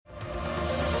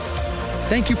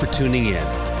Thank you for tuning in.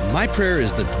 My prayer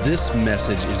is that this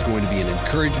message is going to be an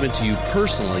encouragement to you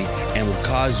personally and will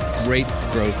cause great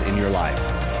growth in your life.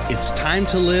 It's time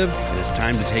to live, and it's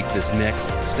time to take this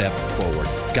next step forward.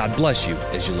 God bless you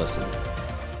as you listen.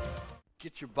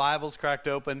 Get your Bibles cracked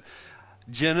open.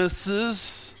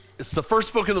 Genesis, it's the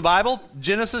first book in the Bible,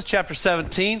 Genesis chapter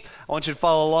 17. I want you to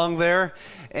follow along there.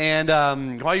 And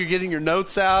while you're getting your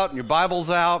notes out and your Bibles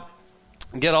out,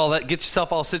 get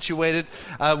yourself all situated.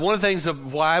 One of the things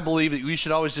of why I believe that you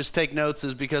should always just take notes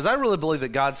is because I really believe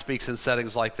that God speaks in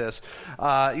settings like this.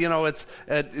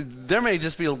 There may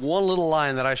just be one little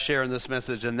line that I share in this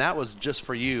message, and that was just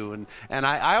for you. And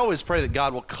I always pray that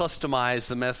God will customize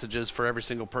the messages for every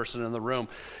single person in the room.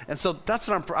 And so that's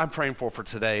what I'm praying for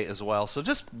today as well. So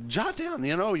just jot down,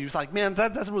 you're like, man,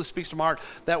 that really speaks to my heart.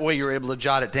 That way you're able to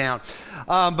jot it down.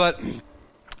 But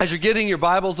as you're getting your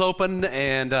Bibles open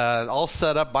and all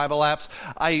set up, Bible apps,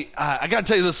 I got to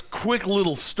tell you this quick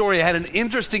little story. I had an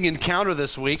interesting encounter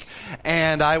this week,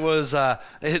 and I was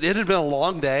it had been a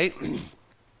long day,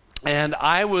 and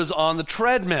I was on the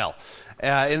treadmill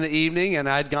in the evening, and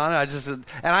I'd gone.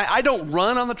 I don't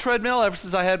run on the treadmill ever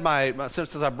since I had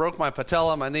since I broke my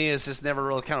patella. My knee has just never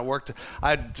really kind of worked.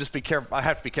 I'd just be careful. I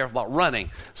have to be careful about running.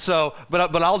 So,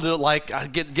 but I'll do it like I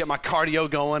get my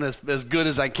cardio going as good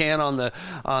as I can on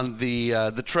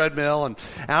the treadmill, and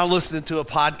I'm listening to a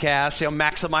podcast.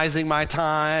 Maximizing my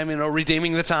time.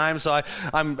 Redeeming the time. So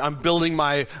I'm building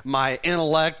my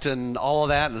intellect and all of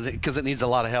that because it needs a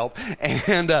lot of help,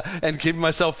 and keeping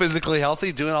myself physically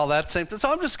healthy, doing all that same. So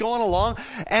I'm just going along,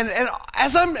 and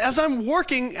as I'm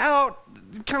working out,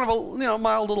 kind of a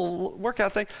mild little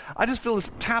workout thing, I just feel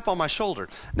this tap on my shoulder.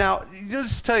 Now,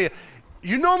 just to tell you,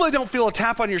 you normally don't feel a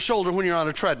tap on your shoulder when you're on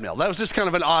a treadmill. That was just kind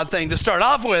of an odd thing to start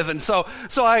off with, and so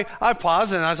I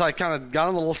paused, and I was like, kind of got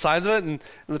on the little sides of it, and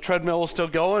the treadmill was still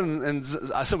going, and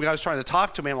some guy was trying to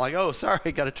talk to me. I'm like, oh,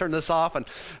 sorry, got to turn this off, and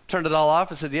turned it all off.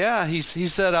 I said, yeah. He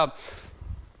said,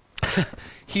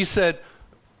 he said,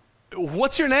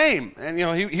 what's your name? And,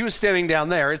 he was standing down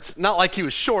there. It's not like he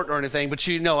was short or anything, but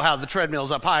how the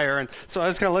treadmill's up higher. And so I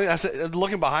was kind of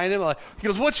looking behind him. He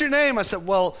goes, what's your name? I said,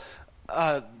 well,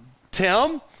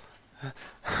 Tim.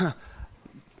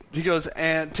 He goes,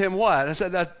 and Tim what? I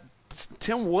said,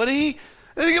 Tim Woody.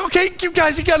 Okay, you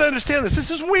guys, you got to understand this.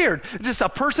 This is weird. Just a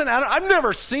person, I've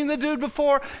never seen the dude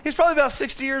before. He's probably about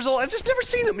 60 years old. I've just never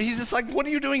seen him. He's just like, what are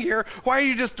you doing here? Why are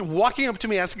you just walking up to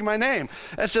me asking my name?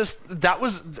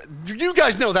 You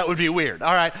guys know that would be weird,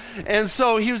 all right? And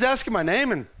so he was asking my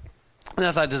name, and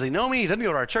I thought, does he know me? He doesn't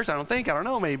go to our church, I don't think. I don't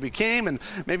know. Maybe he came, and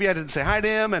maybe I didn't say hi to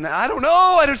him, and I don't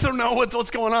know. I just don't know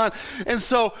what's going on. And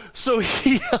so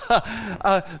he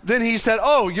then he said,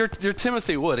 oh, you're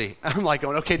Timothy Woody. I'm like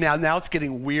going, okay, now it's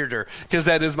getting weirder because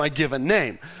that is my given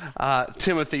name,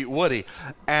 Timothy Woody.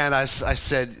 And I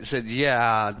said,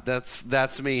 yeah,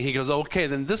 that's me. He goes, okay,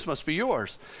 then this must be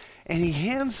yours. And he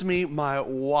hands me my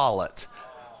wallet.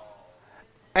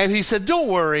 And he said, don't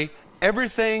worry.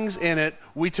 Everything's in it.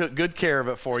 We took good care of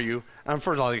it for you. And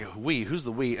first of all, I go, we? Who's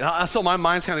the we? So my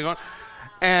mind's kind of going.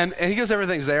 And he goes,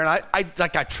 everything's there. And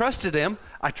I trusted him.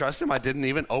 I didn't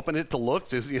even open it to look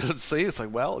to see. It's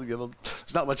like, well,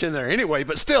 there's not much in there anyway.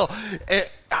 But still,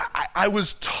 I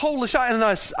was totally shocked. And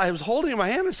then I was holding it in my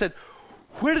hand and I said,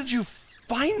 where did you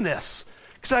find this?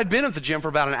 Because I'd been at the gym for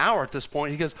about an hour at this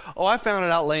point. He goes, oh, I found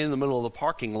it out laying in the middle of the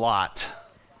parking lot.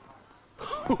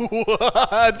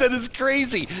 What? That is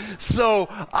crazy. So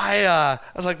I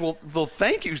was like, well,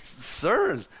 thank you,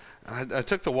 sir. I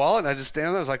took the wallet and I just stand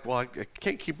there. I was like, well, I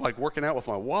can't keep working out with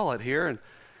my wallet here.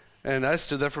 And I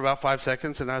stood there for about 5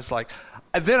 seconds, and I was like,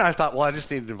 and then I thought, well, I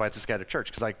just need to invite this guy to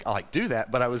church because I do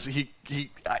that. But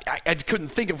I couldn't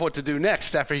think of what to do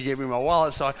next after he gave me my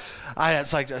wallet. So I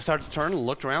started to turn and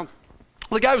looked around.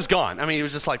 The guy was gone. I mean, it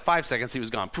was just like 5 seconds. He was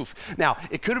gone. Poof. Now,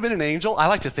 it could have been an angel. I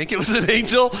like to think it was an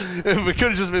angel. It could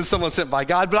have just been someone sent by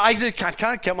God. But I did kind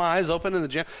of kept my eyes open in the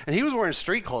gym. And he was wearing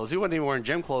street clothes. He wasn't even wearing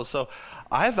gym clothes. So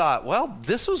I thought, well,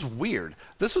 this was weird.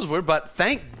 But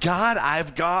thank God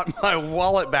I've got my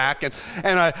wallet back. And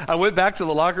I went back to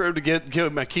the locker room to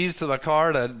give my keys to my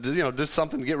car to do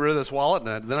something to get rid of this wallet.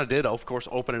 And then I did, of course,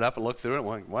 open it up and look through it. And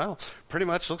went, well, pretty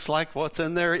much looks like what's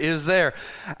in there is there.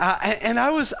 And I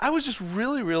was just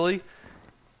really, really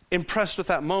impressed with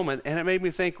that moment. And it made me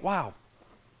think, wow,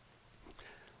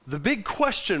 the big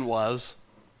question was,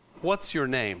 what's your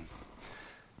name?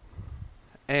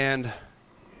 And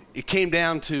it came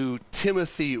down to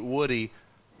Timothy Woody,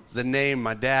 the name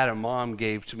my dad and mom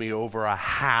gave to me over a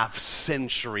half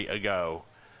century ago.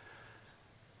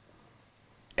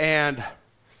 And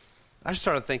I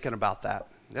started thinking about that.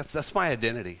 That's my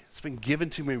identity. It's been given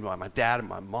to me by my dad and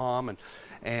my mom,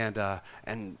 and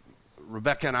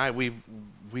Rebecca and I,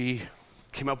 we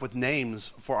came up with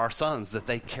names for our sons that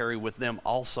they carry with them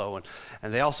also,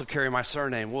 and they also carry my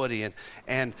surname, Woody,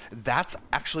 and that's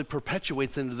actually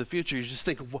perpetuates into the future. You just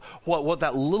think what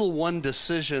that little one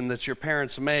decision that your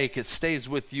parents make, it stays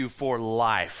with you for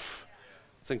life.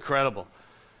 It's incredible.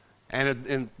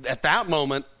 And at that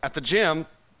moment, at the gym,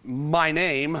 my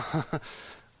name,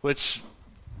 which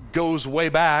goes way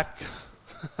back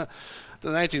to the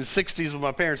 1960s when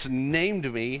my parents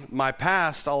named me, my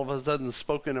past all of a sudden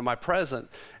spoken in my present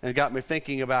and got me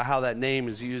thinking about how that name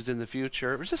is used in the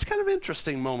future. It was just kind of an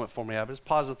interesting moment for me. I just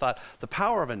paused and thought, the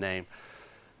power of a name.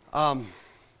 And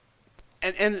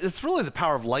it's really the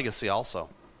power of legacy also.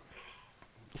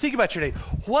 Think about your name.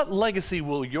 What legacy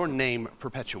will your name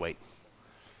perpetuate?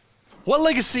 What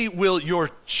legacy will your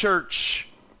church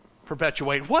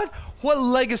perpetuate? What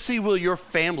legacy will your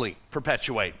family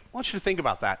perpetuate? I want you to think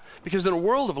about that, because in a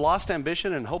world of lost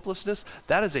ambition and hopelessness,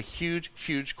 that is a huge,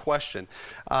 huge question.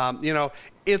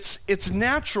 It's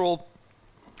natural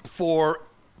for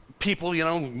people,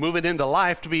 moving into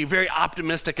life to be very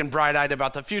optimistic and bright-eyed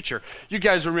about the future. You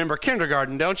guys remember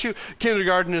kindergarten, don't you?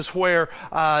 Kindergarten is where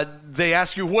they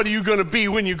ask you, what are you going to be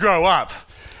when you grow up?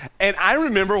 And I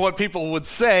remember what people would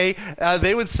say.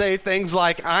 They would say things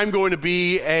like, I'm going to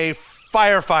be a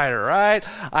firefighter, right?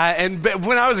 And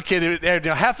when I was a kid,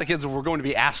 half the kids were going to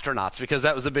be astronauts, because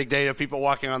that was the big day of people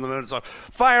walking on the moon. So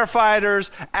firefighters,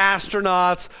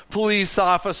 astronauts, police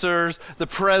officers, the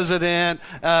president.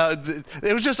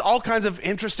 It was just all kinds of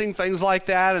interesting things like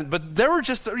that. But there were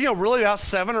just, really about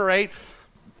 7 or 8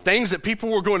 things that people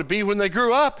were going to be when they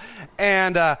grew up.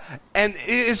 And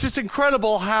it's just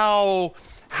incredible how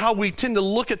we tend to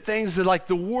look at things that like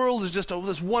the world is just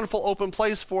this wonderful open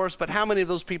place for us, but how many of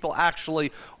those people actually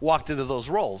walked into those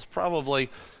roles? Probably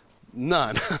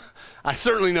none. I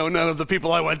certainly know none of the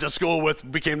people I went to school with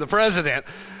became the president.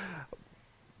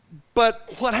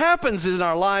 But what happens in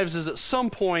our lives is at some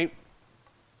point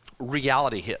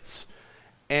reality hits,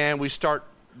 and we start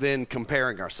then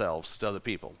comparing ourselves to other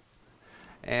people.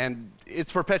 And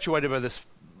it's perpetuated by this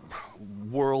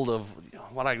world of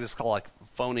what I just call like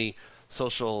phony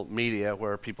social media,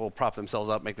 where people prop themselves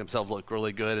up, make themselves look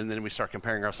really good, and then we start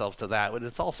comparing ourselves to that, and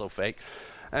it's also fake.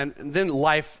 And then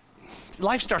life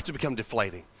starts to become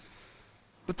deflating.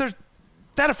 But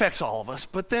that affects all of us.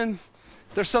 But then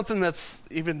there's something that's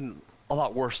even a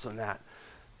lot worse than that.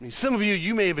 I mean, some of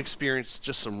you may have experienced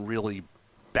just some really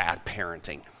bad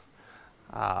parenting.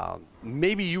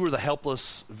 Maybe you were the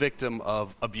helpless victim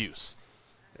of abuse.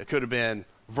 It could have been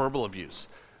verbal abuse,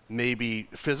 maybe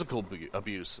physical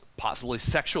abuse, possibly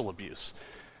sexual abuse.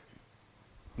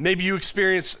 Maybe you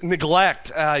experienced neglect.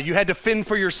 You had to fend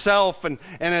for yourself, and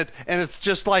it's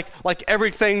just like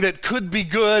everything that could be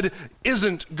good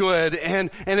isn't good. And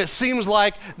it seems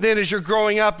like then as you're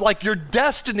growing up, like your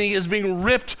destiny is being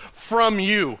ripped from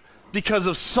you because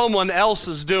of someone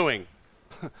else's doing.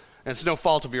 And it's no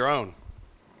fault of your own.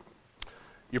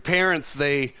 Your parents,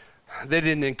 they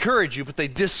didn't encourage you, but they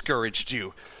discouraged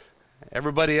you.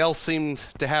 Everybody else seemed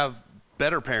to have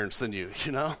better parents than you,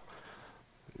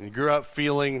 You grew up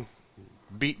feeling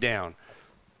beat down.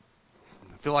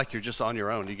 I feel like you're just on your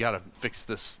own. You got to fix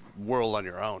this world on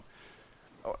your own.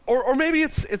 Or maybe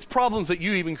it's problems that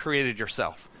you even created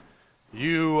yourself.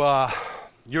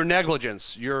 Your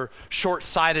negligence, your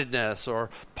short-sightedness, or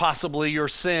possibly your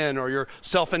sin or your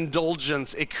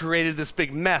self-indulgence, it created this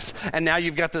big mess. And now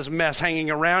you've got this mess hanging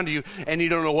around you, and you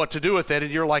don't know what to do with it.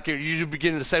 And you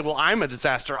begin to say, well, I'm a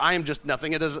disaster. I am just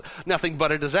nothing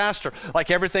but a disaster.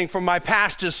 Like everything from my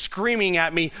past is screaming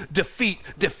at me, defeat,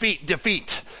 defeat,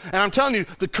 defeat. And I'm telling you,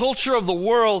 the culture of the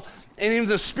world and even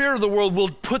the spirit of the world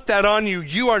will put that on you.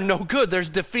 You are no good.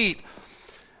 There's defeat.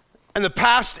 And the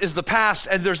past is the past,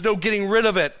 and there's no getting rid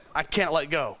of it. I can't let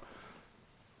go.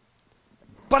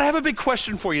 But I have a big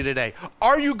question for you today.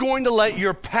 Are you going to let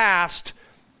your past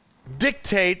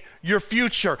dictate your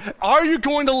future? Are you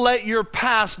going to let your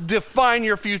past define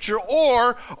your future,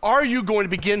 or are you going to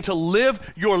begin to live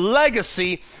your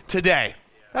legacy today?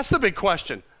 That's the big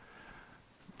question.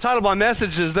 The title of my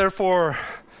message is therefore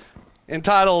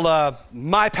entitled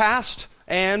My Past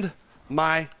and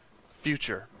My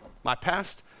Future. My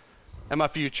past and my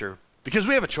future, because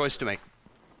we have a choice to make.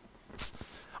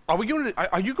 Are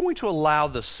you going to allow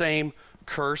the same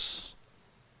curse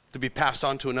to be passed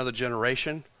on to another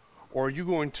generation, or are you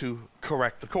going to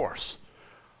correct the course?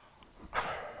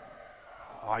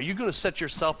 Are you going to set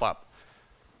yourself up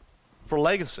for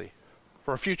legacy,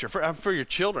 for a future, for your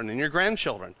children and your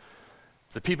grandchildren?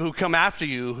 the people who come after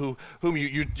you, whom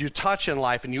you touch in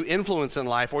life and you influence in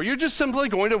life, or you're just simply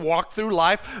going to walk through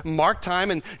life, mark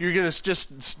time, and you're going to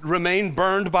just remain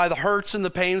burned by the hurts and the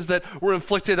pains that were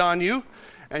inflicted on you.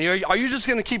 And are you just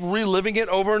going to keep reliving it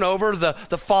over and over,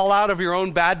 the fallout of your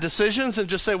own bad decisions, and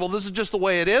just say, well, this is just the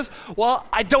way it is? Well,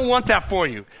 I don't want that for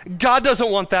you. God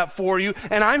doesn't want that for you.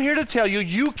 And I'm here to tell you,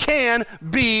 you can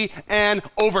be an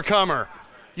overcomer.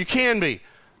 You can be.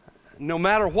 No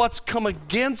matter what's come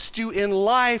against you in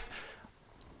life,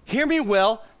 hear me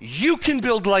well, you can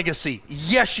build legacy.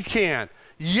 Yes, you can.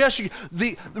 Yes,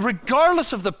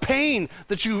 regardless of the pain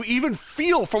that you even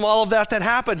feel from all of that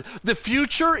happened, the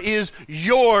future is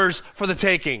yours for the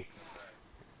taking.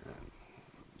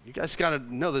 You guys got to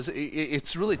know this.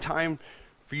 It's really time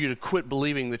for you to quit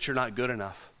believing that you're not good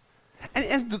enough.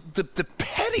 And the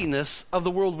pettiness of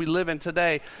the world we live in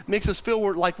today makes us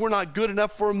feel like we're not good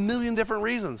enough for a million different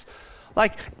reasons.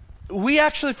 Like, we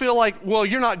actually feel like, well,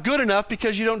 you're not good enough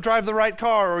because you don't drive the right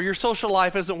car, or your social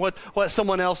life isn't what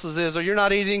someone else's is, or you're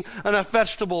not eating enough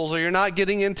vegetables, or you're not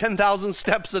getting in 10,000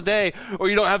 steps a day, or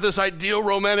you don't have this ideal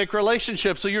romantic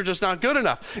relationship, so you're just not good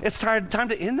enough. It's time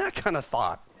to end that kind of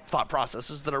thought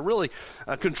processes that are really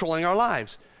controlling our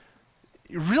lives.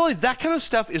 Really, that kind of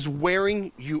stuff is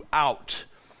wearing you out.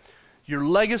 Your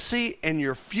legacy and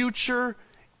your future,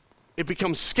 it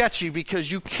becomes sketchy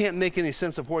because you can't make any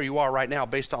sense of where you are right now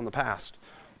based on the past.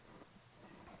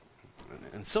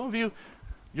 And some of you,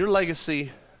 your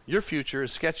legacy, your future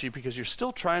is sketchy because you're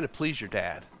still trying to please your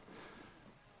dad.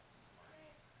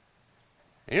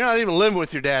 And you're not even living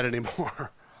with your dad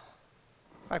anymore.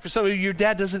 In fact, for some of you, your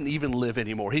dad doesn't even live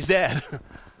anymore. He's dead.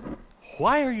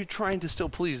 Why are you trying to still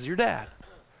please your dad?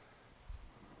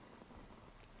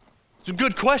 Some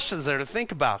good questions there to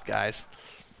think about, guys.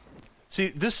 See,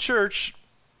 this church,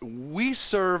 we're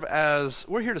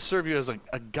here to serve you as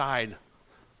a guide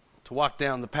to walk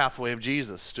down the pathway of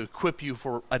Jesus, to equip you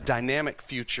for a dynamic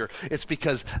future. It's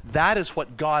because that is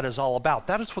what God is all about.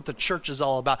 That is what the church is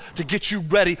all about, to get you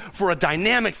ready for a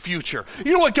dynamic future.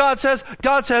 You know what God says?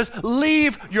 God says,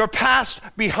 leave your past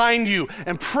behind you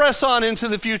and press on into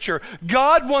the future.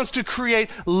 God wants to create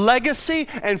legacy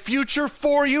and future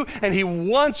for you, and he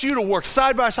wants you to work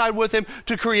side by side with him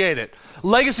to create it.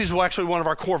 Legacy is actually one of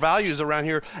our core values around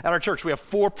here at our church. We have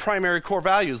 4 primary core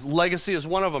values. Legacy is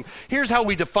one of them. Here's how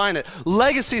we define it.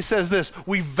 Legacy says this: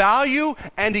 we value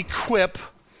and equip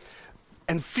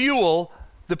and fuel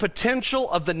the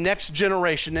potential of the next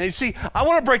generation. And you see, I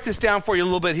want to break this down for you a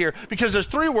little bit here, because there's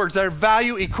 3 words that are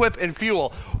value, equip, and fuel.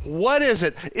 What is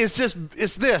it? It's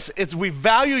this. It's we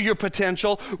value your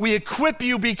potential, we equip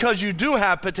you because you do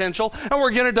have potential, and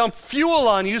we're going to dump fuel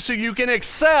on you so you can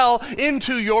excel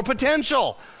into your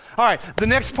potential. All right, the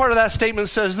next part of that statement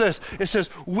says this. It says,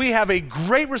 we have a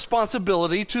great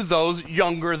responsibility to those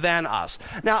younger than us.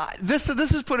 Now, this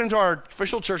is put into our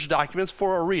official church documents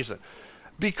for a reason.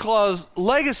 Because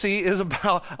legacy is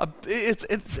about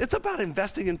it's about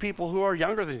investing in people who are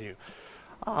younger than you.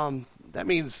 That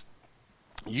means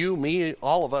you, me,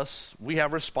 all of us, we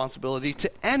have responsibility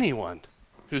to anyone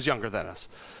who's younger than us.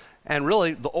 And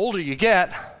really, the older you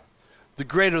get, the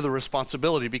greater the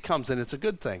responsibility becomes, and it's a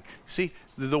good thing. See,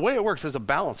 the way it works is a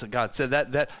balance that God said.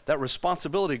 That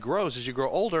responsibility grows as you grow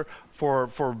older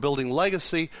for building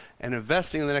legacy and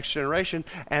investing in the next generation,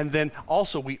 and then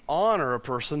also we honor a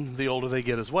person the older they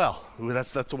get as well.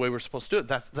 That's the way we're supposed to do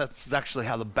it. That's actually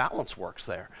how the balance works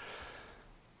there.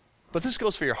 But this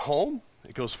goes for your home,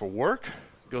 it goes for work,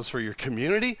 it goes for your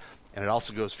community, and it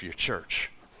also goes for your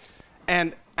church.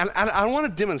 And I want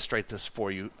to demonstrate this for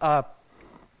you.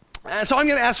 So I'm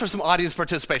going to ask for some audience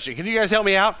participation. Can you guys help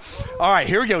me out? All right,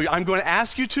 here we go. I'm going to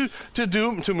ask you to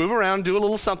move around, do a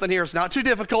little something here. It's not too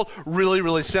difficult, really,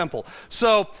 really simple.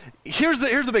 So here's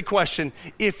the big question.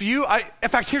 In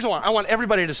fact, here's one. I want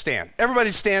everybody to stand.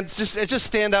 Everybody stand. Just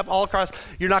stand up all across.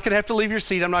 You're not going to have to leave your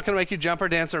seat. I'm not going to make you jump or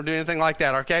dance or do anything like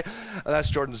that, okay? That's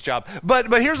Jordan's job.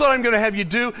 But here's what I'm going to have you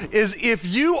do is if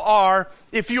you are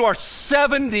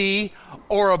 70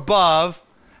 or above,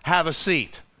 have a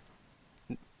seat.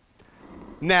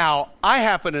 Now, I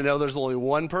happen to know there's only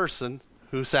one person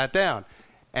who sat down.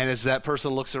 And as that person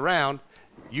looks around,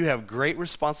 you have great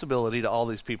responsibility to all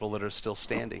these people that are still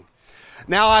standing.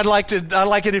 Now, I'd like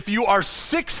it if you are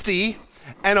 60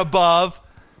 and above,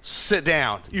 sit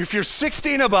down. If you're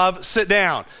 60 and above, sit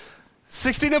down.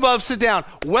 60 and above, sit down.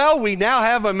 Well, we now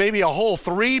have maybe a whole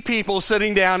 3 people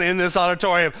sitting down in this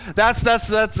auditorium. That's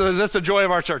the joy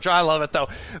of our church. I love it though.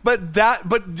 But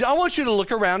I want you to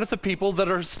look around at the people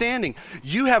that are standing.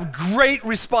 You have great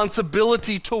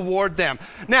responsibility toward them.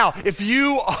 Now, if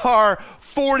you are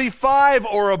 45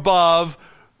 or above,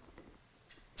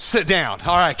 Sit down.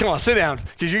 All right, come on, sit down,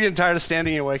 because you're getting tired of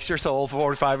standing anyway, because you're so old,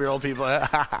 45-year-old people.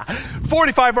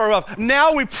 45 or above.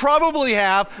 Now we probably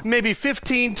have maybe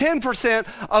 10%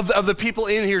 of the people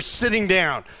in here sitting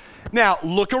down. Now,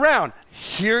 look around.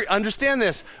 Here, understand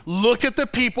this. Look at the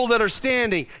people that are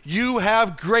standing. You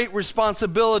have great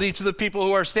responsibility to the people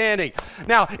who are standing.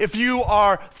 Now, if you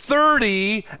are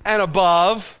 30 and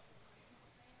above,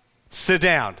 sit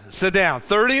down. Sit down.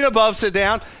 30 and above, sit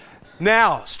down.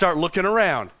 Now, start looking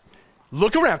around.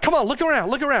 Look around. Come on, look around.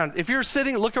 Look around. If you're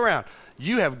sitting, look around.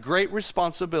 You have great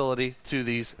responsibility to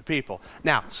these people.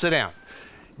 Now, sit down.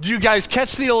 Do you guys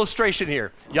catch the illustration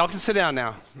here? Y'all can sit down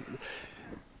now.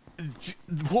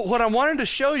 What I wanted to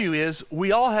show you is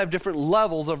we all have different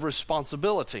levels of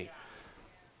responsibility.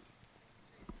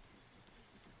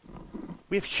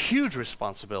 We have huge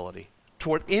responsibility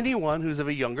toward anyone who's of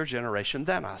a younger generation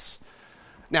than us.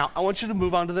 Now, I want you to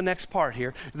move on to the next part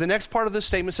here. The next part of the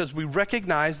statement says we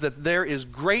recognize that there is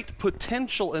great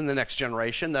potential in the next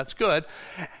generation. That's good.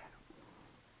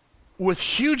 With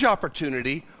huge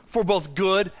opportunity for both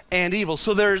good and evil.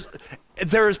 So there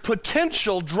is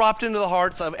potential dropped into the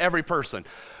hearts of every person.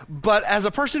 But as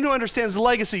a person who understands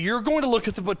legacy, you're going to look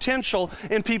at the potential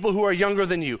in people who are younger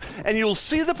than you. And you'll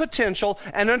see the potential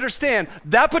and understand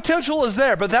that potential is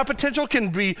there, but that potential can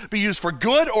be used for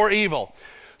good or evil.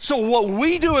 So what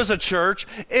we do as a church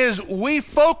is we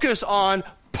focus on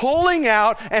pulling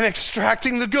out and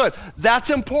extracting the good.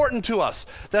 That's important to us.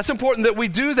 That's important that we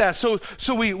do that. So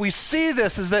we see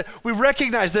this is that we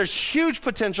recognize there's huge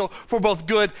potential for both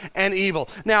good and evil.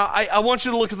 Now, I want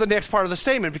you to look at the next part of the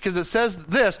statement because it says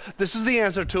this is the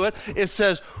answer to it. It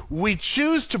says, we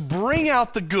choose to bring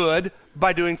out the good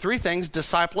by doing three things: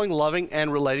 discipling, loving,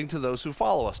 and relating to those who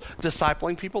follow us.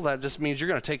 Discipling people, that just means you're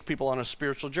going to take people on a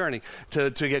spiritual journey to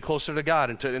get closer to God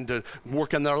and to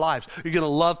work in their lives. You're going to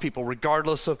love people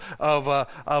regardless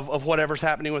of whatever's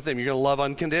happening with them. You're going to love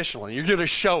unconditionally. You're going to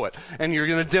show it, and you're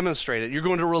going to demonstrate it. You're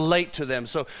going to relate to them.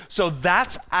 So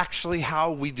that's actually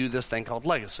how we do this thing called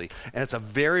legacy, and it's a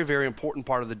very, very important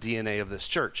part of the DNA of this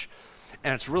church.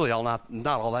 And it's really not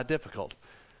all that difficult.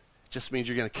 Just means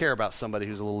you're going to care about somebody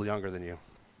who's a little younger than you.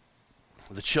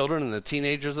 The children and the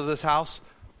teenagers of this house,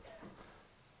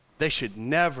 they should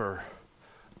never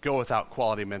go without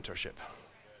quality mentorship.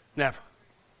 Never.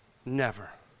 Never.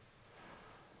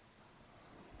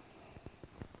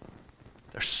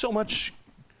 There's so much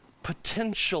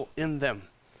potential in them,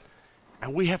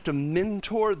 and we have to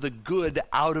mentor the good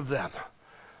out of them.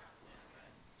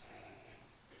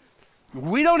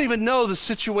 We don't even know the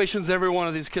situations every one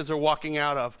of these kids are walking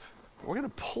out of. We're going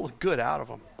to pull the good out of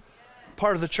them.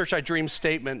 Part of the Church I Dream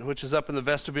statement, which is up in the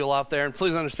vestibule out there, and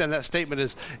please understand that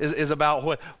statement is about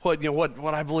what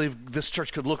I believe this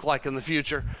church could look like in the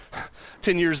future.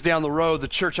 10 years down the road, the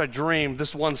Church I Dream,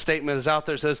 this one statement is out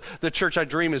there, says, the Church I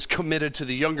Dream is committed to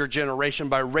the younger generation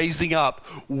by raising up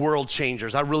world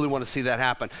changers. I really want to see that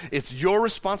happen. It's your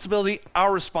responsibility,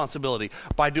 our responsibility,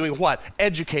 by doing what?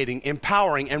 Educating,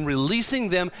 empowering, and releasing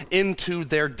them into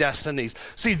their destinies.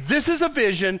 See, this is a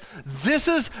vision. This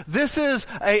is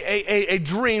a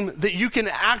dream that you can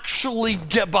actually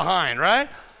get behind, right?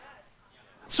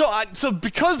 So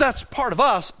because that's part of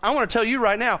us, I want to tell you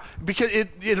right now, because it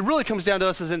really comes down to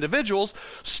us as individuals,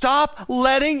 stop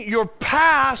letting your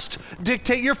past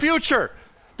dictate your future,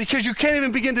 because you can't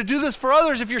even begin to do this for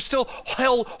others if you're still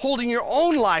holding your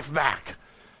own life back.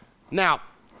 Now,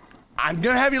 I'm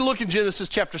going to have you look in Genesis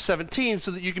chapter 17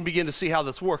 so that you can begin to see how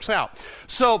this works out.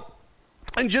 So,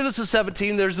 in Genesis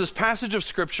 17, there's this passage of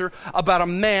Scripture about a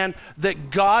man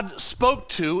that God spoke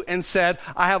to and said,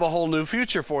 I have a whole new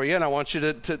future for you, and I want you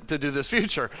to do this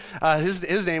future.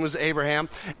 His name was Abraham,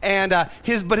 and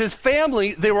his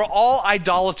family, they were all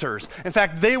idolaters. In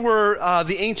fact, they were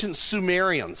the ancient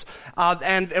Sumerians.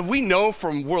 And we know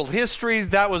from world history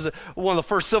that was one of the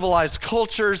first civilized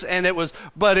cultures, and it was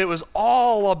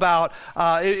all about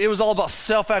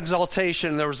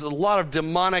self-exaltation. There was a lot of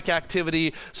demonic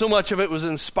activity. So much of it was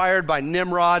inspired by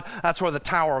Nimrod. That's where the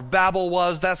Tower of Babel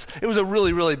was. It was a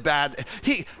really, really bad.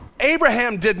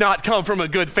 Abraham did not come from a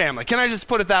good family. Can I just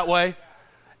put it that way?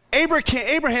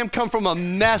 Abraham come from a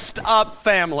messed up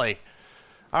family.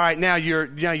 All right, now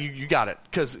you got it,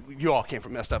 because you all came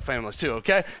from messed up families too,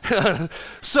 okay?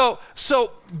 So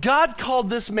God called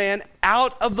this man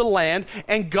out of the land,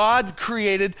 and God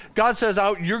says,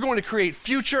 you're going to create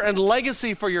future and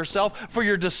legacy for yourself, for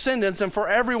your descendants, and for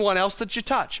everyone else that you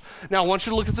touch. Now, I want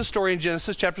you to look at the story in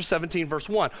Genesis chapter 17, verse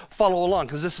 1. Follow along,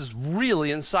 because this is really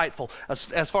insightful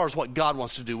as far as what God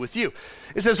wants to do with you.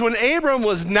 It says, when Abram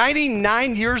was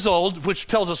 99 years old, which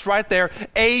tells us right there,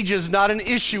 age is not an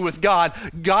issue with God.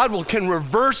 God can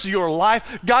reverse your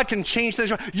life. God can change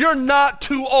things. You're not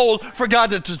too old for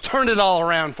God to turn it all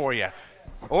around for you,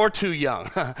 or too young.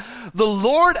 The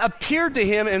Lord appeared to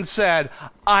him and said,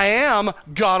 I am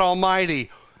God Almighty.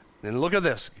 And look at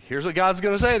this. Here's what God's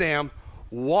going to say to him.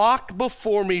 Walk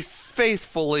before me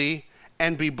faithfully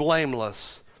and be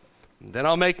blameless. Then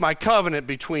I'll make my covenant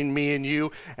between me and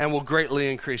you and will greatly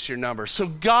increase your numbers. So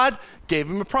God gave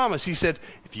him a promise. He said,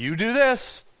 if you do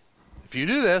this,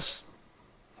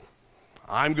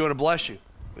 I'm going to bless you.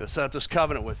 I'm going to set up this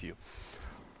covenant with you.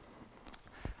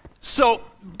 So,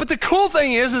 but the cool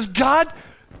thing is God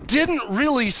didn't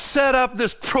really set up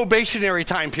this probationary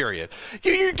time period.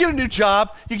 You get a new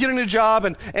job,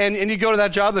 and you go to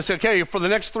that job, they say, okay, for the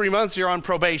next 3 months you're on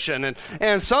probation.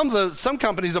 And some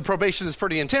companies, the probation is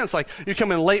pretty intense. Like, you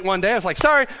come in late one day, it's like,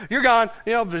 sorry, you're gone.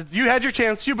 You had your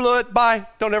chance, you blew it, bye,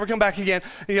 don't ever come back again.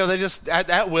 They just,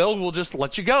 at will just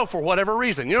let you go for whatever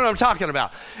reason. You know what I'm talking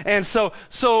about? And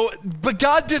but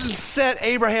God didn't set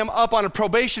Abraham up on a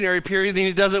probationary period, and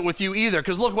he doesn't with you either.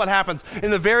 Because look what happens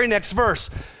in the very next verse.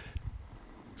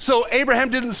 So Abraham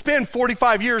didn't spend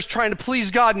 45 years trying to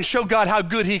please God and show God how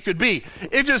good he could be.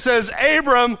 It just says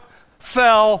Abram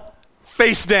fell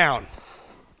face down.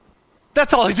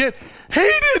 That's all he did.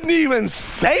 He didn't even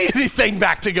say anything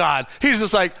back to God. He's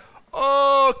just like,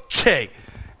 okay.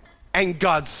 And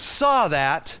God saw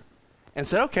that and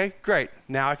said, okay, great.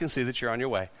 Now I can see that you're on your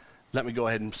way. Let me go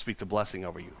ahead and speak the blessing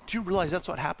over you. Do you realize that's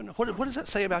what happened? What does that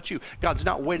say about you? God's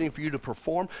not waiting for you to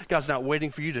perform. God's not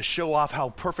waiting for you to show off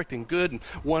how perfect and good and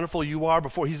wonderful you are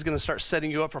before he's going to start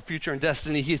setting you up for future and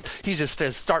destiny. He just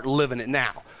says, start living it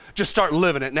now. Just start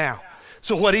living it now.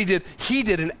 So what he did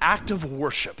an act of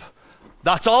worship.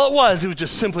 That's all it was. It was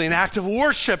just simply an act of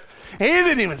worship. He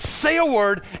didn't even say a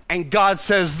word, and God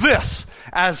says this,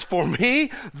 as for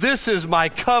me, this is my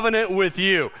covenant with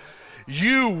you.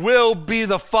 You will be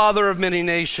the father of many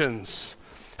nations.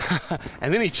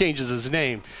 And then he changes his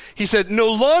name. He said,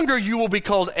 no longer you will be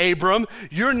called Abram.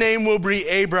 Your name will be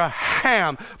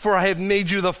Abraham, for I have made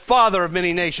you the father of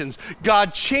many nations.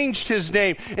 God changed his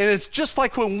name. And it's just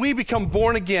like when we become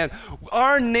born again,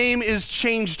 our name is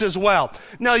changed as well.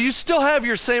 Now, you still have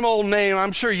your same old name.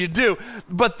 I'm sure you do.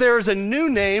 But there's a new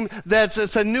name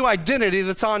it's a new identity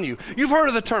that's on you. You've heard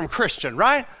of the term Christian,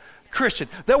 right? Christian.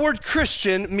 That word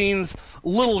Christian means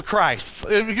little Christ.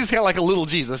 It's kind of like a little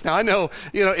Jesus. Now, I know,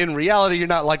 in reality, you're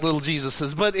not like little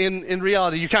Jesuses, but in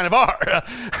reality, you kind of are.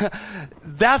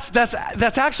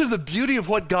 That's actually the beauty of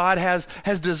what God has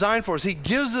designed for us. He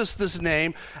gives us this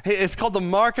name. It's called the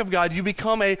mark of God. You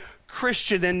become a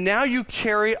Christian, and now you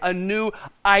carry a new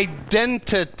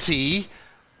identity.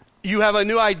 You have a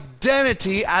new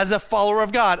identity as a follower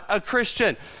of God, a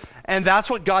Christian. And that's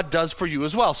what God does for you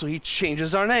as well. So he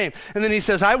changes our name. And then he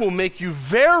says, I will make you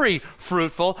very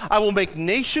fruitful. I will make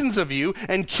nations of you,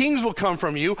 and kings will come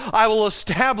from you. I will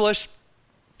establish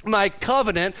my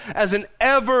covenant as an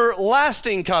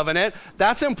everlasting covenant.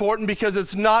 That's important because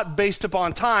it's not based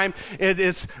upon time. It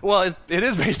is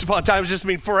based upon time. It just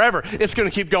means forever. It's going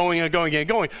to keep going and going and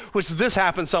going, which this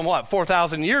happened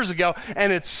 4,000 years ago,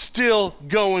 and it's still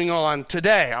going on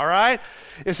today, all right?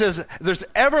 It says, there's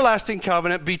everlasting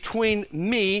covenant between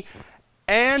me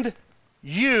and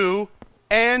you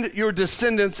and your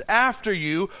descendants after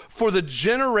you for the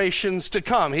generations to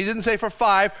come. He didn't say for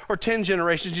 5 or 10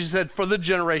 generations. He said for the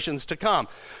generations to come,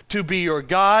 to be your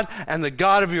God and the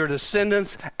God of your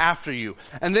descendants after you.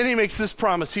 And then he makes this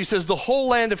promise. He says, the whole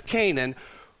land of Canaan,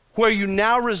 where you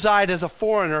now reside as a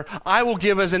foreigner, I will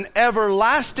give as an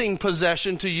everlasting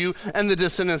possession to you and the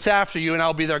descendants after you, and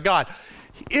I'll be their God.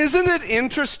 Isn't it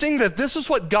interesting that this is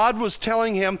what God was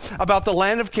telling him about the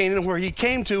land of Canaan where he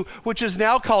came to, which is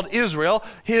now called Israel.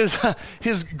 His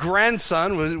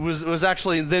grandson was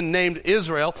actually then named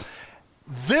Israel.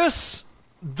 This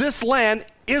land,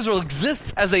 Israel,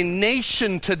 exists as a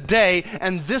nation today,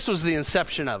 and this was the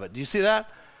inception of it. Do you see that?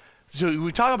 So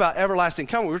we talk about everlasting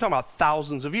covenant. We're talking about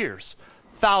thousands of years.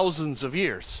 Thousands of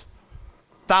years.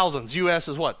 Thousands. U.S.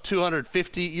 is what,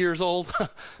 250 years old?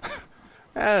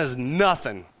 That is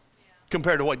nothing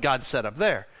compared to what God set up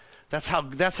there. That's how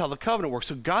the covenant works.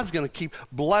 So God's going to keep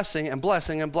blessing and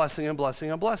blessing and blessing and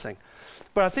blessing and blessing.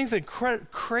 But I think the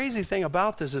crazy thing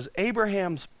about this is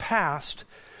Abraham's past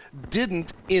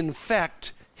didn't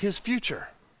infect his future.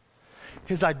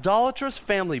 his idolatrous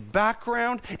family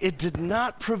background, it did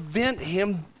not prevent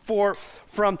him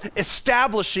from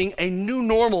establishing a new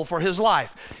normal for his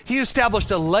life. He established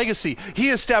a legacy. He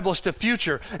established a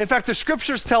future. In fact, the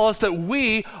scriptures tell us that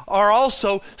we are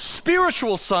also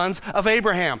spiritual sons of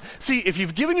Abraham. See, if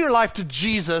you've given your life to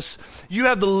Jesus, you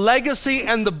have the legacy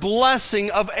and the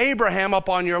blessing of Abraham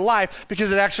upon your life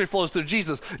because it actually flows through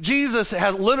Jesus. Jesus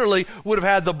would have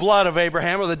had the blood of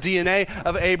Abraham or the DNA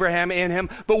of Abraham in him,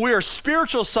 but we are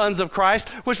spiritual sons of Christ,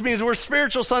 which means we're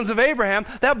spiritual sons of Abraham.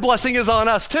 That blessing is on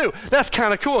us too. That's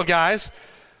kind of cool, guys.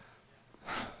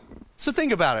 So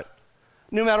think about it.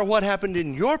 No matter what happened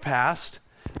in your past,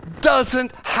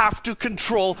 doesn't have to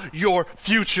control your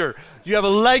future. You have a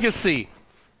legacy.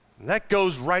 That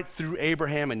goes right through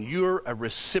Abraham, and you're a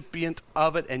recipient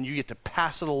of it, and you get to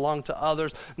pass it along to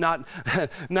others, not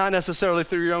necessarily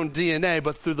through your own DNA,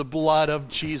 but through the blood of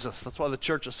Jesus. That's why the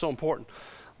church is so important.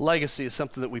 Legacy is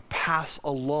something that we pass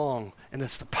along, and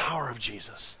it's the power of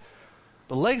Jesus.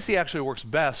 But legacy actually works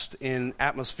best in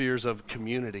atmospheres of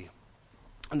community.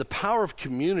 And the power of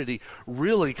community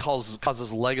really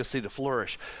causes legacy to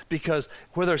flourish. Because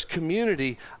where there's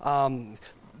community,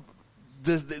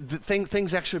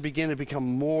 things actually begin to become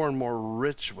more and more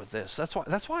rich with this. That's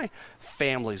why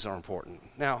families are important.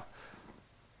 Now,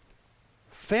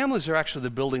 families are actually the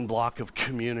building block of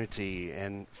community,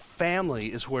 and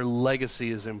family is where legacy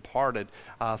is imparted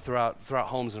throughout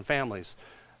homes and families.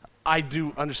 I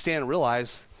do understand and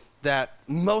realize that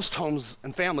most homes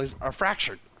and families are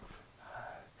fractured.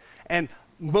 And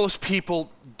most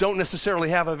people don't necessarily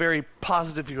have a very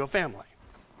positive view of family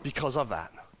because of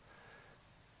that.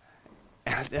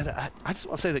 And I just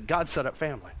want to say that God set up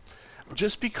family.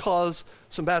 Just because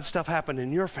some bad stuff happened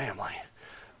in your family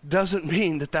doesn't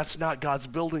mean that that's not God's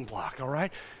building block, all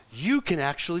right? You can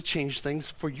actually change things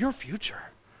for your future.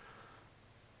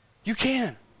 You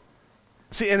can.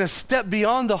 See, and a step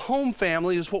beyond the home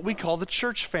family is what we call the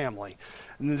church family.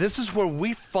 And this is where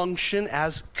we function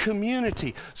as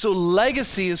community. So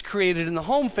legacy is created in the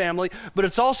home family, but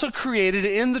it's also created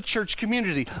in the church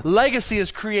community. Legacy is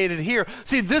created here.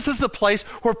 See, this is the place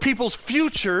where people's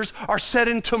futures are set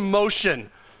into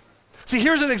motion. See,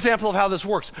 here's an example of how this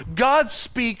works. God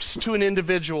speaks to an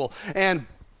individual, and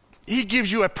he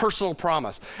gives you a personal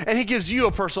promise, and he gives you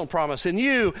a personal promise, and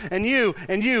you, and you,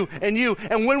 and you, and you.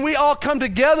 And when we all come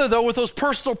together, though, with those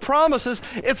personal promises,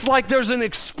 it's like there's an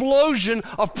explosion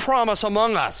of promise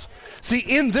among us. See,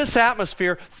 in this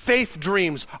atmosphere, faith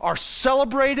dreams are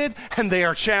celebrated and they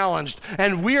are challenged,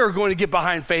 and we are going to get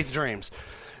behind faith dreams.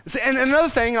 And another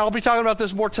thing, I'll be talking about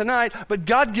this more tonight, but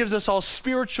God gives us all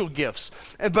spiritual gifts.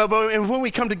 And when we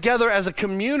come together as a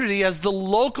community, as the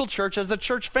local church, as the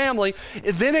church family,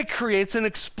 then it creates an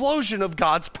explosion of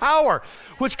God's power,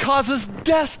 which causes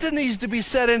destinies to be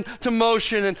set into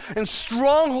motion, and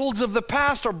strongholds of the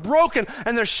past are broken,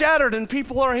 and they're shattered, and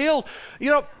people are healed.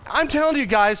 You know, I'm telling you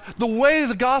guys, the way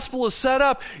the gospel is set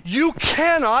up, you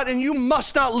cannot and you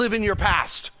must not live in your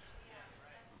past.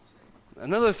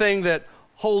 Another thing that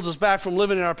holds us back from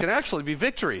living in our past can actually be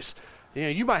victories. You know,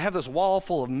 you might have this wall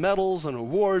full of medals and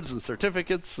awards and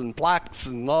certificates and plaques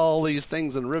and all these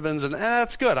things and ribbons, and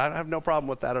that's good. I have no problem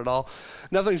with that at all.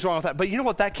 Nothing's wrong with that. But you know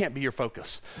what? That can't be your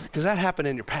focus because that happened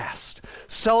in your past.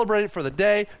 Celebrate it for the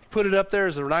day. Put it up there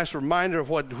as a nice reminder of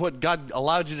what God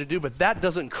allowed you to do, but that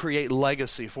doesn't create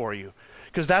legacy for you,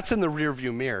 because that's in the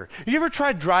rearview mirror. You ever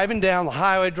tried driving down the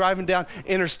highway, driving down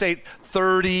Interstate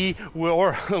 30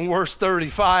 or worse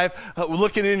 35,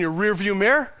 looking in your rearview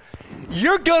mirror?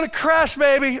 You're going to crash,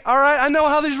 baby, all right? I know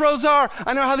how these roads are.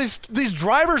 I know how these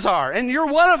drivers are, and you're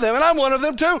one of them, and I'm one of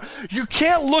them too. You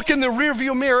can't look in the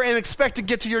rearview mirror and expect to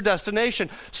get to your destination.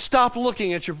 Stop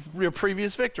looking at your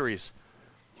previous victories.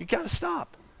 You got to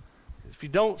stop. If you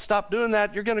don't stop doing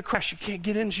that, you're going to crash. You can't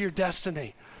get into your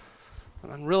destiny.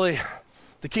 And really,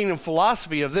 the kingdom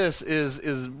philosophy of this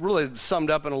is really summed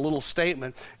up in a little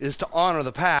statement, is to honor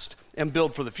the past and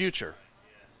build for the future.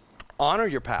 Honor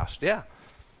your past, yeah.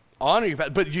 Honor your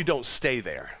past, but you don't stay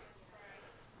there.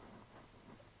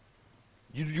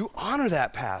 You honor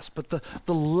that past, but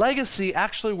the legacy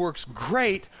actually works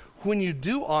great when you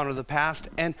do honor the past.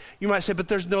 And you might say, but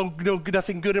there's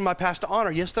nothing good in my past to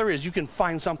honor. Yes, there is. You can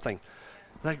find something.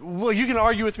 Like, well, you can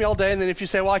argue with me all day, and then if you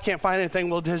say, well, I can't find anything,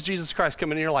 well, has Jesus Christ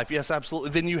come into your life? Yes, absolutely.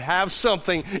 Then you have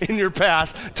something in your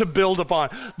past to build upon.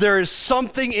 There is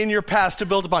something in your past to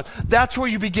build upon. That's where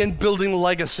you begin building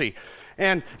legacy.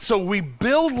 And so we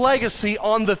build legacy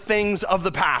on the things of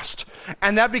the past,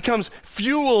 and that becomes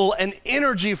fuel and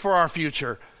energy for our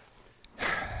future.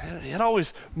 It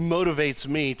always motivates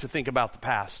me to think about the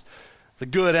past, the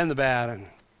good and the bad.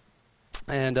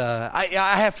 And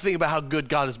I have to think about how good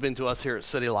God has been to us here at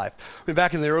City Life. I mean,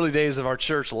 back in the early days of our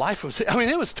church, life was,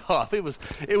 it was tough. It was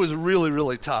really,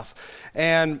 really tough.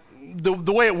 And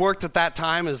the way it worked at that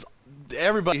time is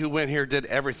everybody who went here did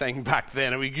everything back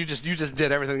then. I mean, you just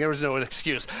did everything. There was no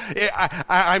excuse.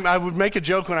 I would make a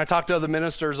joke when I talked to other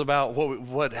ministers about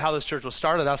how this church was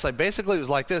started. I was like, basically, it was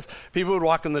like this. People would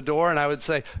walk in the door, and I would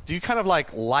say, "Do you kind of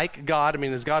like God? I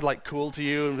mean, is God like cool to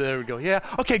you?" And they would go, "Yeah,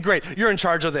 okay, great. You're in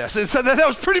charge of this." And so that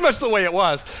was pretty much the way it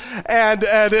was. And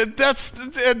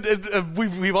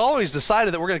we've always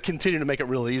decided that we're going to continue to make it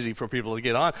real easy for people to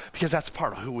get on because that's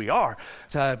part of who we are.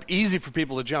 Easy for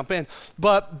people to jump in.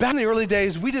 But back in the early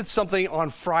days, we did something on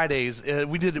Fridays.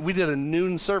 We did a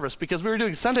noon service because we were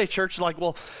doing Sunday church. Like,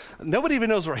 well, nobody even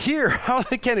knows we're here. How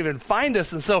they can't even find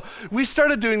us. And so we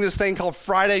started doing this thing called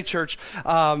Friday Church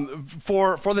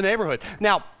for the neighborhood.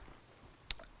 Now,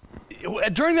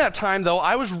 during that time, though,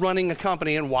 I was running a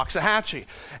company in Waxahachie,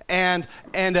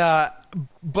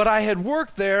 but I had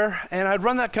worked there and I'd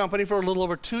run that company for a little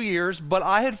over 2 years. But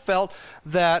I had felt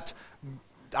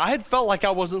like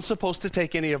I wasn't supposed to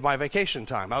take any of my vacation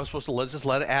time. I was supposed to just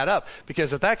let it add up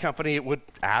because at that company it would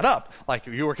add up. Like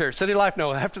you work here at City Life,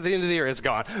 no, after the end of the year it's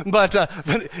gone. But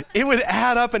it would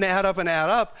add up and add up and add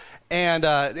up. And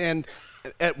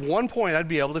at one point I'd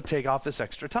be able to take off this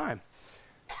extra time.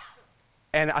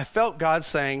 And I felt God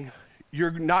saying,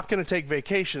 "You're not going to take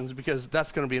vacations because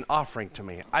that's going to be an offering to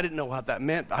me." I didn't know what that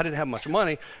meant. I didn't have much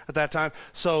money at that time.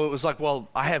 So it was like, well,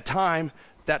 I have time.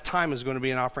 That time is going to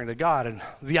be an offering to God. And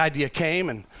the idea came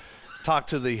and talked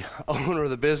to the owner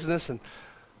of the business. And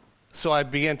so I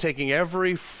began taking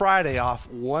every Friday off,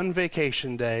 one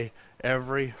vacation day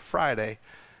every Friday.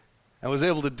 I was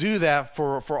able to do that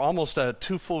for almost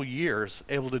 2 full years,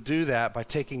 able to do that by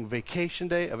taking a vacation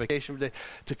day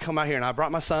to come out here. And I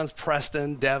brought my sons,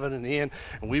 Preston, Devin, and Ian,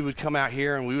 and we would come out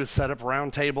here and we would set up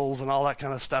round tables and all that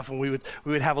kind of stuff. And we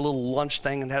would have a little lunch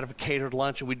thing and have a catered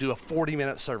lunch, and we'd do a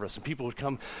 40-minute service. And people would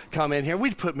come in here.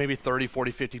 We'd put maybe 30, 40,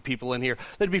 50 people in here.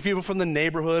 There'd be people from the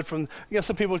neighborhood, some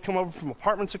people would come over from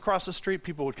apartments across the street.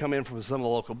 People would come in from some of the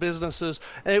local businesses.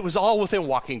 And it was all within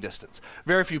walking distance.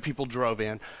 Very few people drove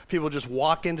in. People just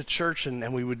walk into church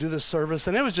and we would do the service,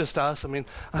 and it was just us. I mean,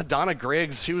 Donna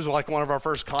Griggs, she was like one of our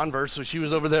first converts. So she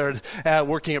was over there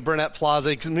working at Burnett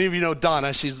Plaza. Many of you know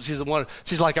Donna. She's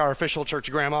like our official church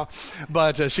grandma,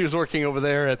 but she was working over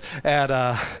there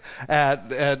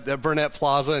at Burnett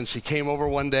Plaza, and she came over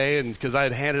one day, and because I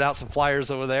had handed out some flyers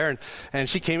over there, and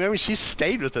she came over and she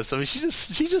stayed with us. I mean,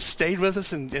 she just stayed with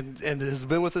us and has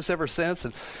been with us ever since.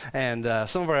 And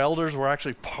some of our elders were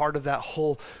actually part of that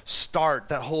whole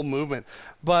movement.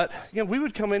 But we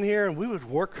would come in here and we would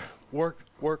work.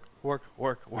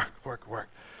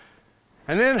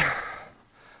 And then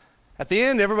at the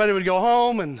end, everybody would go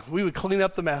home and we would clean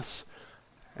up the mess.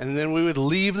 And then we would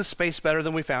leave the space better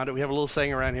than we found it. We have a little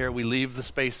saying around here, we leave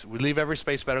every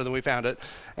space better than we found it.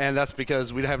 And that's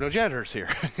because we have no janitors here.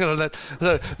 That's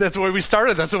the way we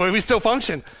started. That's the way we still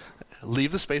function.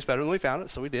 Leave the space better than we found it,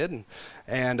 so we did.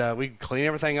 And we'd clean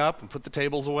everything up and put the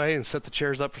tables away and set the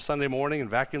chairs up for Sunday morning and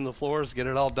vacuum the floors, get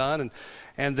it all done,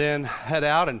 and then head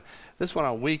out. And this went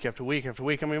on week after week after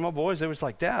week. I mean, my boys, they was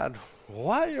like, "Dad,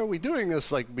 why are we doing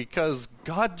this?" Like, because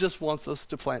God just wants us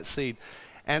to plant seed.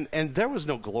 And there was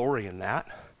no glory in that.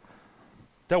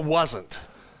 There wasn't.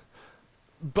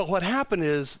 But what happened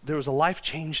is there was a life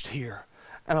changed here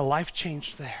and a life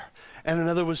changed there. And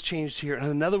another was changed here, and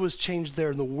another was changed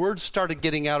there, and the word started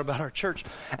getting out about our church.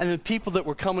 And the people that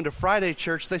were coming to Friday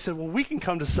church, they said, "Well, we can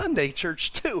come to Sunday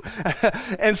church too."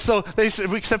 And so they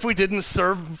said, except we didn't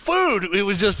serve food. It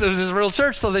was just real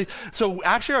church. So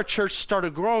actually our church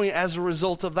started growing as a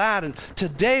result of that. And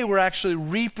today we're actually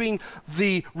reaping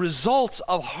the results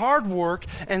of hard work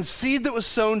and seed that was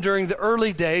sown during the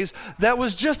early days. That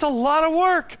was just a lot of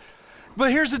work. But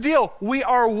here's the deal. We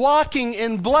are walking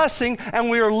in blessing, and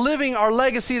we are living our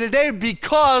legacy today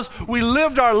because we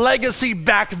lived our legacy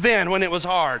back then when it was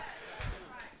hard.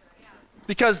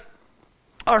 Because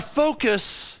our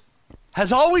focus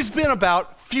has always been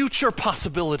about future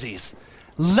possibilities.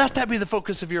 Let that be the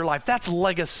focus of your life. That's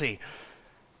legacy.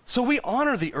 So we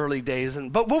honor the early days,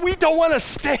 but we don't want to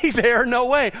stay there. No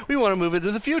way. We want to move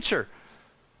into the future.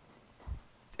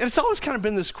 And it's always kind of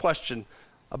been this question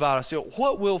about us.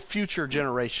 What will future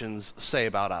generations say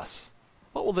about us?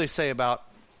 What will they say about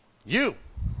you?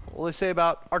 What will they say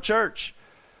about our church?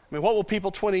 I mean, what will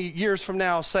people 20 years from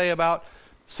now say about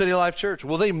City Life Church?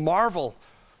 Will they marvel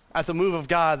at the move of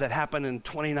God that happened in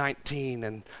 2019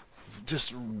 and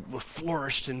just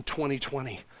flourished in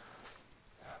 2020?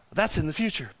 That's in the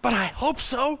future, but I hope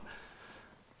so.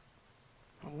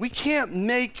 We can't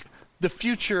make the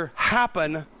future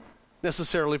happen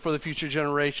necessarily for the future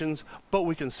generations, but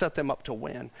we can set them up to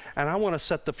win. And I want to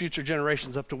set the future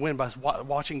generations up to win by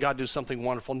watching God do something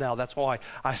wonderful now. That's why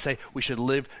I say we should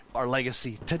live our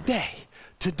legacy today.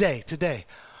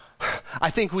 I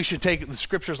think we should take the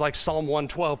scriptures like Psalm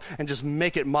 112 and just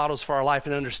make it models for our life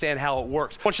and understand how it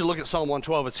works. I want you to look at Psalm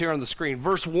 112. It's here on the screen.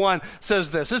 Verse 1 says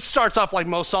this. It starts off like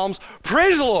most Psalms.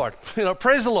 Praise the Lord.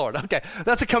 Praise the Lord. Okay,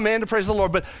 that's a command to praise the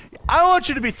Lord. But I want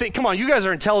you to come on, you guys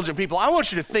are intelligent people. I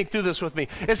want you to think through this with me.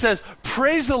 It says,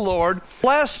 praise the Lord.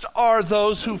 Blessed are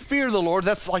those who fear the Lord.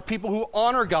 That's like people who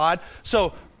honor God.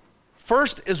 So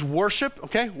first is worship,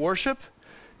 okay? Worship,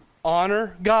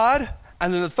 honor God.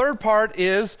 And then the third part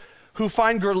is who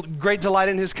find great delight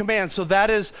in his commands. So that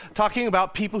is talking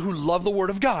about people who love the word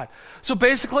of God. So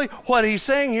basically what he's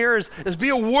saying here is be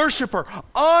a worshiper,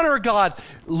 honor God,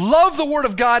 love the word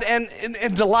of God, and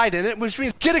delight in it, which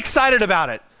means get excited about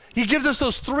it. He gives us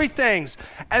those three things.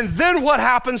 And then what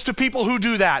happens to people who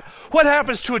do that? What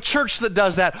happens to a church that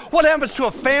does that? What happens to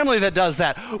a family that does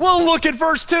that? Well, look at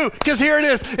verse 2, because here it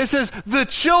is. It says, the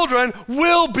children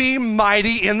will be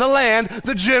mighty in the land.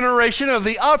 The generation of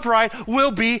the upright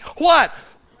will be what?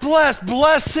 Blessed.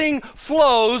 Blessing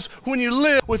flows when you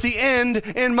live with the end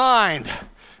in mind.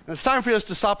 And it's time for us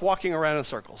to stop walking around in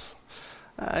circles.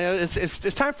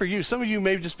 It's time for you. Some of you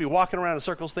may just be walking around in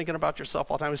circles thinking about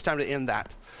yourself all the time. It's time to end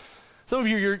that. Some of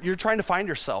you, you're trying to find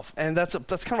yourself, and that's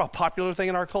kind of a popular thing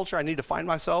in our culture. I need to find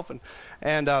myself,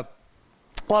 and a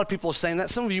lot of people are saying that.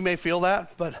 Some of you may feel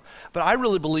that, but I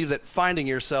really believe that finding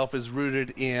yourself is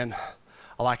rooted in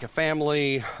a lack of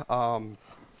family, even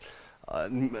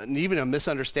a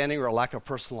misunderstanding or a lack of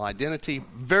personal identity,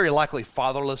 very likely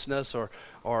fatherlessness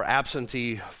or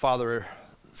absentee father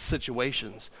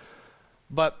situations.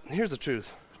 But here's the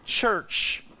truth.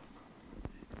 Church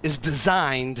is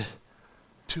designed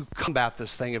to combat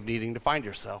this thing of needing to find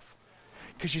yourself.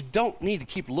 Because you don't need to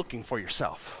keep looking for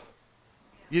yourself.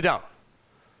 You don't.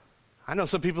 I know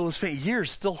some people who spent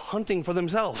years still hunting for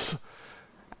themselves.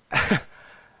 I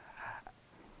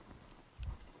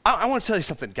want to tell you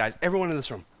something, guys. Everyone in this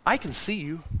room, I can see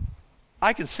you.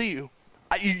 I can see you.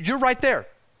 You're right there.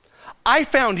 I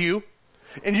found you.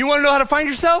 And you want to know how to find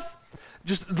yourself?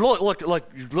 Just look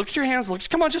at your hands.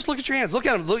 Come on, just look at your hands. Look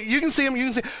at them. Look, you can see them. You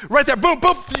can see right there. Boom,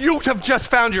 boom. You have just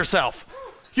found yourself.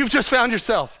 You've just found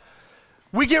yourself.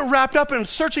 We get wrapped up in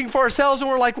searching for ourselves, and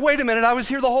we're like, wait a minute, I was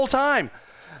here the whole time.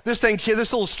 This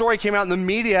little story came out in the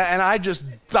media, and I just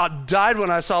about died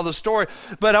when I saw the story.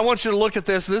 But I want you to look at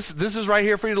this. This is right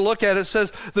here for you to look at. It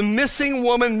says, the missing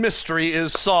woman mystery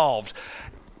is solved.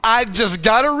 I just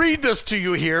got to read this to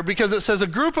you here because it says a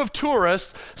group of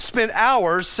tourists spent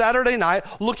hours Saturday night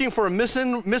looking for a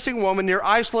missing woman near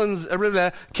Iceland's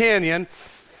canyon,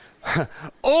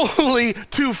 only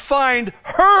to find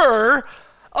her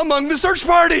among the search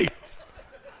party.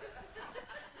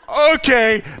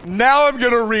 Okay, now I'm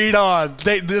going to read on.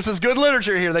 This is good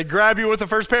literature here. They grab you with the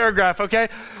first paragraph, okay?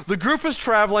 The group is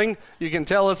traveling. You can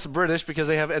tell it's British because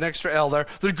they have an extra L there.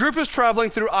 The group is traveling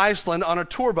through Iceland on a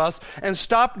tour bus and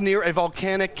stopped near a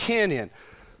volcanic canyon.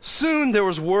 Soon there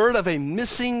was word of a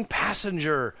missing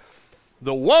passenger.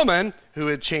 The woman, who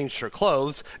had changed her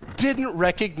clothes, didn't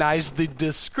recognize the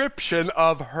description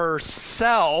of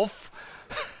herself,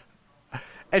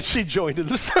 and she joined in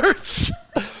the search.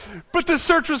 But the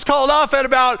search was called off at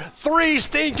about 3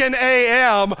 stinking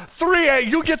a.m.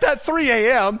 You get that 3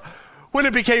 a.m. when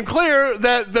it became clear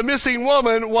that the missing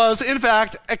woman was, in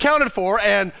fact, accounted for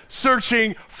and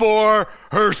searching for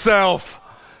herself.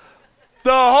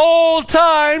 The whole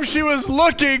time she was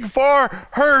looking for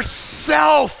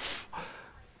herself.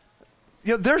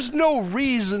 There's no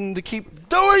reason to keep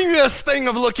doing this thing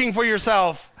of looking for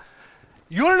yourself.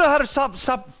 You want to know how to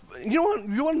stop? You want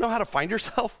to know how to find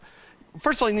yourself?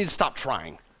 First of all, you need to stop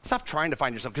trying. Stop trying to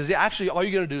find yourself, because actually all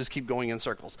you're going to do is keep going in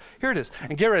circles. Here it is.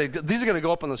 And get ready. These are going to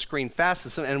go up on the screen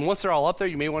fast. And once they're all up there,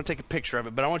 you may want to take a picture of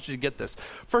it. But I want you to get this.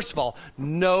 First of all,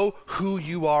 know who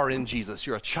you are in Jesus.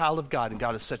 You're a child of God, and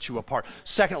God has set you apart.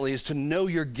 Secondly is to know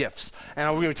your gifts. And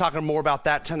we're going to be talking more about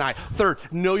that tonight. Third,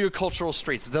 know your cultural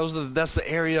streets. That's the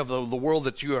area of the world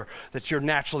that you're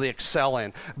naturally excel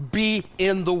in. Be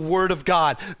in the Word of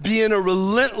God. Be in a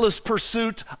relentless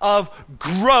pursuit of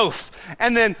growth.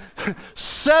 And then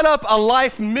set up a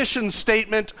life mission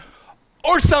statement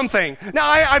or something. Now,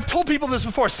 I've told people this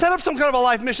before. Set up some kind of a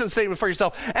life mission statement for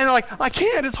yourself. And they're like, I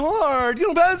can't. It's hard.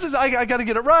 I got to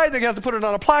get it right. I got to put it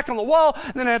on a plaque on the wall.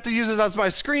 And then I have to use it as my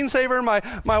screensaver,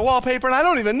 my wallpaper. And I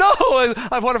don't even know.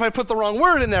 What if I put the wrong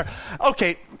word in there?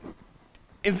 Okay.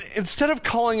 Instead of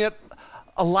calling it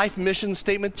a life mission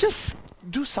statement, just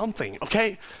do something,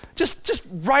 okay? Just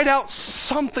write out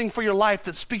something for your life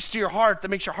that speaks to your heart,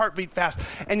 that makes your heart beat fast,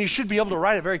 and you should be able to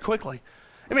write it very quickly.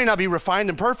 It may not be refined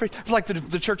and perfect. It's like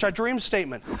the Church I Dream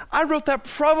statement. I wrote that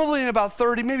probably in about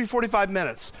 30, maybe 45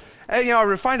 minutes. And, I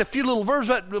refined a few little verbs,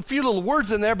 a few little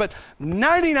words in there, but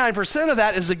 99% of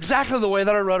that is exactly the way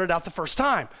that I wrote it out the first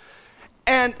time.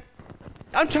 And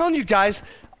I'm telling you guys,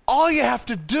 all you have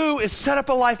to do is set up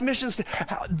a life mission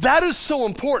statement. That is so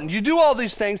important. You do all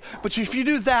these things, but if you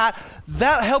do that,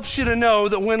 that helps you to know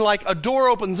that when like a door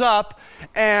opens up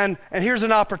and here's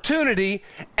an opportunity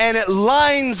and it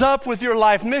lines up with your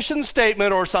life mission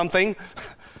statement or something,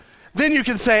 then you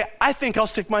can say, I think I'll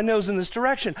stick my nose in this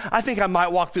direction. I think I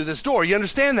might walk through this door. You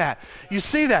understand that? You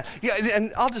see that? Yeah,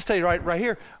 and I'll just tell you right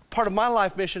here, part of my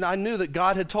life mission, I knew that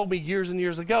God had told me years and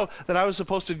years ago that I was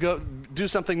supposed to go do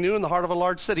something new in the heart of a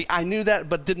large city. I knew that,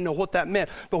 but didn't know what that meant.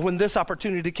 But when this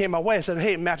opportunity came my way, I said,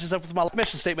 hey, it matches up with my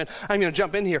mission statement. I'm going to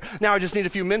jump in here. Now I just need a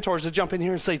few mentors to jump in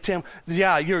here and say, Tim,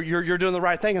 yeah, you're doing the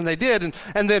right thing. And they did.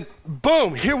 And then,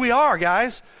 boom, here we are,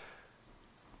 guys.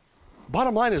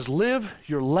 Bottom line is live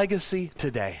your legacy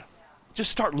today.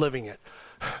 Just start living it.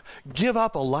 Give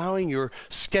up allowing your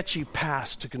sketchy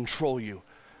past to control you.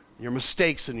 Your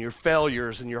mistakes and your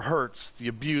failures and your hurts, the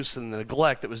abuse and the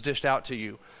neglect that was dished out to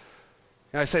you.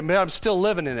 And I say, man, I'm still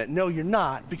living in it. No, you're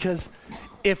not, because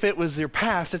if it was your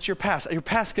past, it's your past. Your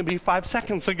past can be 5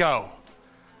 seconds ago.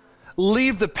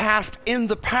 Leave the past in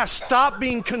the past. Stop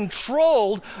being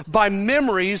controlled by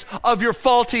memories of your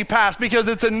faulty past, because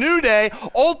it's a new day.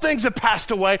 Old things have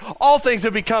passed away. All things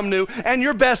have become new, and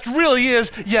your best really is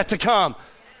yet to come.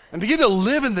 And begin to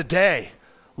live in the day.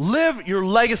 Live your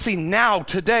legacy now,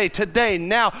 today,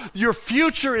 now. Your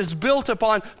future is built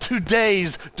upon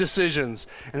today's decisions.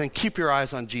 And then keep your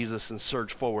eyes on Jesus and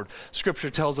surge forward. Scripture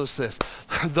tells us this.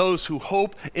 Those who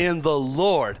hope in the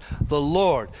Lord,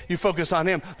 you focus on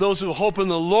Him. Those who hope in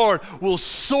the Lord will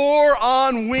soar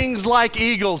on wings like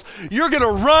eagles. You're going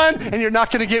to run and you're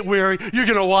not going to get weary. You're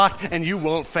going to walk and you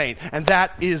won't faint. And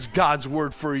that is God's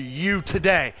word for you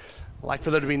today. I'd like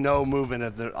for there to be no movement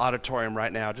at the auditorium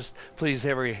right now. Just please,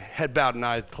 every head bowed and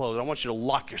eyes closed. I want you to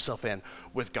lock yourself in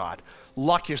with God.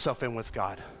 Lock yourself in with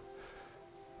God.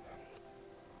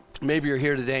 Maybe you're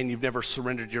here today and you've never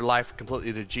surrendered your life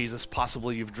completely to Jesus.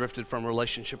 Possibly you've drifted from a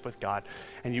relationship with God,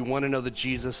 and you want to know the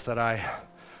Jesus that I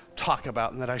talk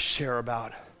about and that I share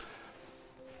about.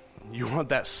 You want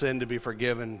that sin to be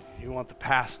forgiven. You want the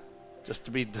past just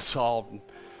to be dissolved.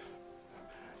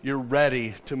 You're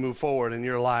ready to move forward in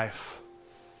your life,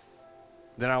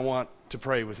 then I want to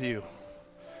pray with you.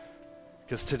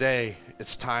 Because today,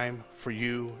 it's time for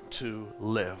you to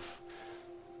live.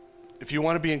 If you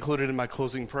want to be included in my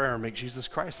closing prayer, make Jesus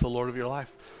Christ the Lord of your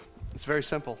life. It's very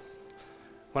simple.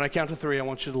 When I count to 3, I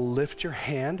want you to lift your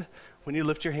hand. When you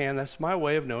lift your hand, that's my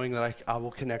way of knowing that I will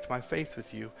connect my faith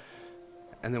with you.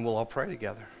 And then we'll all pray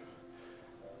together.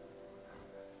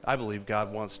 I believe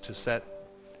God wants to set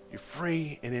you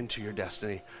free and into your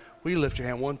destiny. Will you lift your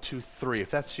hand? 1, 2, 3.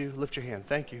 If that's you, lift your hand.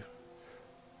 Thank you.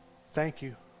 Thank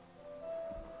you.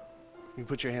 You can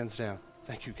put your hands down.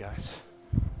 Thank you, guys.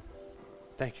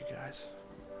 Thank you, guys.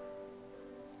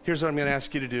 Here's what I'm going to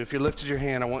ask you to do. If you lifted your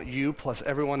hand, I want you plus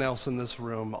everyone else in this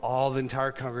room, all the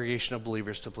entire congregation of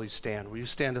believers, to please stand. Will you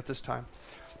stand at this time?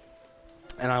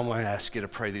 And I want to ask you to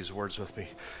pray these words with me.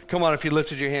 Come on, if you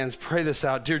lifted your hands, pray this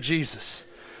out. Dear Jesus,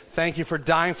 thank you for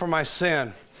dying for my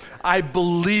sin. I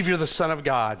believe you're the Son of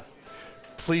God.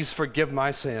 Please forgive my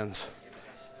sins.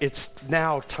 It's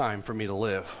now time for me to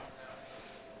live.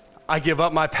 I give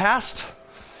up my past,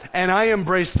 and I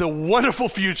embrace the wonderful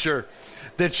future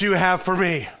that you have for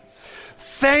me.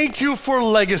 Thank you for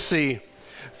legacy.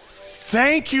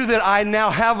 Thank you that I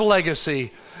now have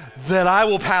legacy that I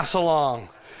will pass along.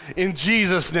 In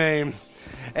Jesus' name,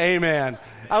 amen.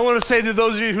 I want to say to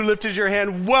those of you who lifted your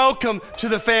hand, welcome to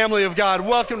the family of God.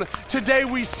 Welcome. Today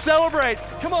we celebrate.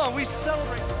 Come on, we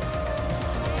celebrate.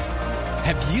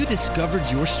 Have you discovered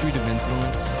your street of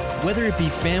influence? Whether it be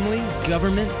family,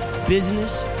 government,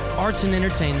 business, arts and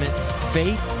entertainment,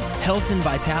 faith, health and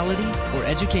vitality, or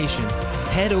education,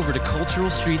 head over to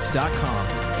culturalstreets.com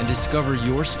and discover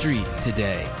your street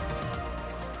today.